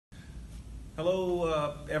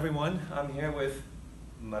Hello, everyone. I'm here with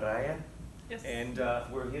Marije. Yes. And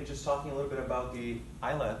we're here just talking a little bit about the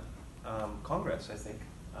AILA Congress, I think.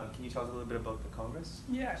 Can you talk a little bit about the Congress?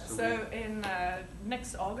 Yeah, so in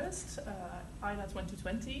next August, AILA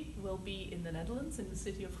 2020 will be in the Netherlands, in the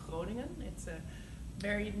city of Groningen. It's a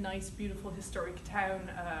very nice, beautiful, historic town,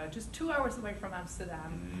 just 2 hours away from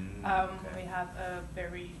Amsterdam. Okay. We have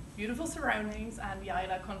very beautiful surroundings, and the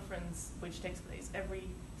AILA conference, which takes place every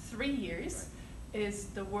 3 years, is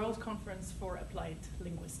the World Conference for Applied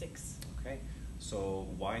Linguistics. Okay, so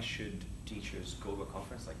why should teachers go to a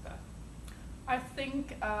conference like that? I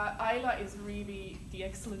think AILA is really the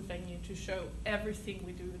excellent venue to show everything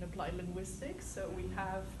we do in applied linguistics. So we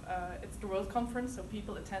have, it's the World Conference, so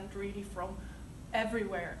people attend really from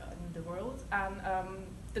everywhere in the world. And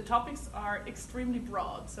the topics are extremely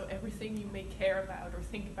broad, so everything you may care about or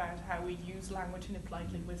think about how we use language in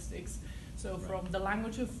applied linguistics. So from the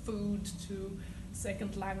language of food to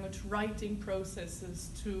second language writing processes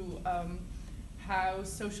to how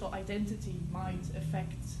social identity might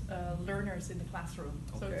affect learners in the classroom.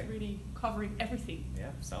 So it's really covering everything.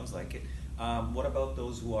 Yeah, sounds like it. What about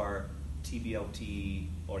those who are TBLT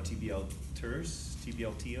or TBLTers?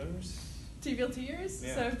 TBLTers,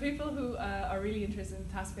 yeah. So people who are really interested in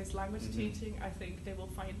task-based language teaching, I think they will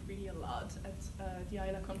find really a lot at the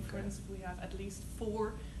AILA conference. We have at least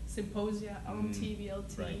 4 symposia on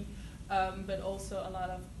TBLT, but also a lot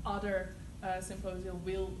of other symposia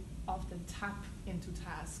will often tap into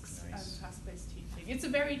tasks and task-based teaching. It's a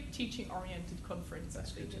very teaching-oriented conference.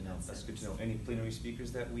 That's good to know. That's good to know. Any plenary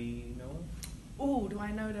speakers that we know of? Oh, do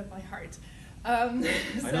I know them by heart? I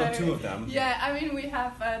know 2 of them. Yeah, I mean, we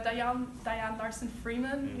have Diane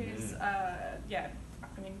Larsen-Freeman, who's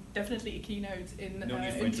definitely a keynote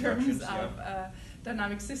in terms of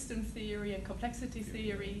dynamic system theory and complexity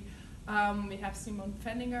theory. We have Simone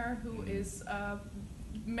Pfenninger, who is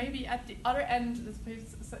maybe at the other end,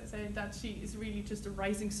 let's say that she is really just a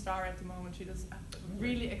rising star at the moment. She does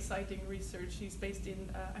really exciting research. She's based in,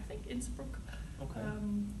 I think, Innsbruck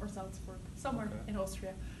or Salzburg, somewhere in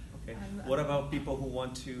Austria. Okay. And, what about people who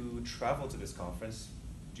want to travel to this conference?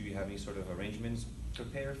 Do you have any sort of arrangements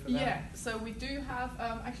prepared for that? Yeah, so we do have,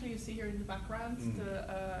 actually you see here in the background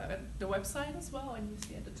the website as well, and you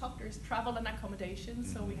see at the top there's travel and accommodation.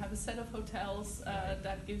 So we have a set of hotels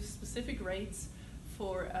that give specific rates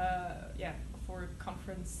for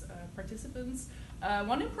conference participants.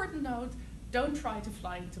 One important note, don't try to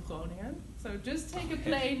fly to Groningen. So just take a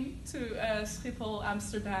plane to Schiphol,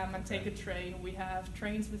 Amsterdam, and take a train. We have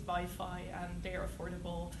trains with Wi-Fi, and they are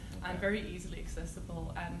affordable and very easily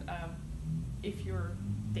accessible. And if you're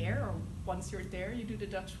there, or once you're there, you do the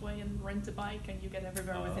Dutch way and rent a bike, and you get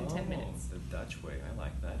everywhere within 10 minutes. The Dutch way, I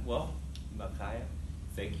like that. Well, Marije,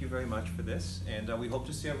 thank you very much for this, and we hope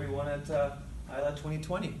to see everyone at AILA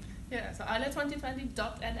 2020. Yeah, so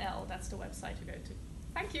AILA2020.nl, that's the website to go to.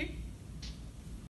 Thank you.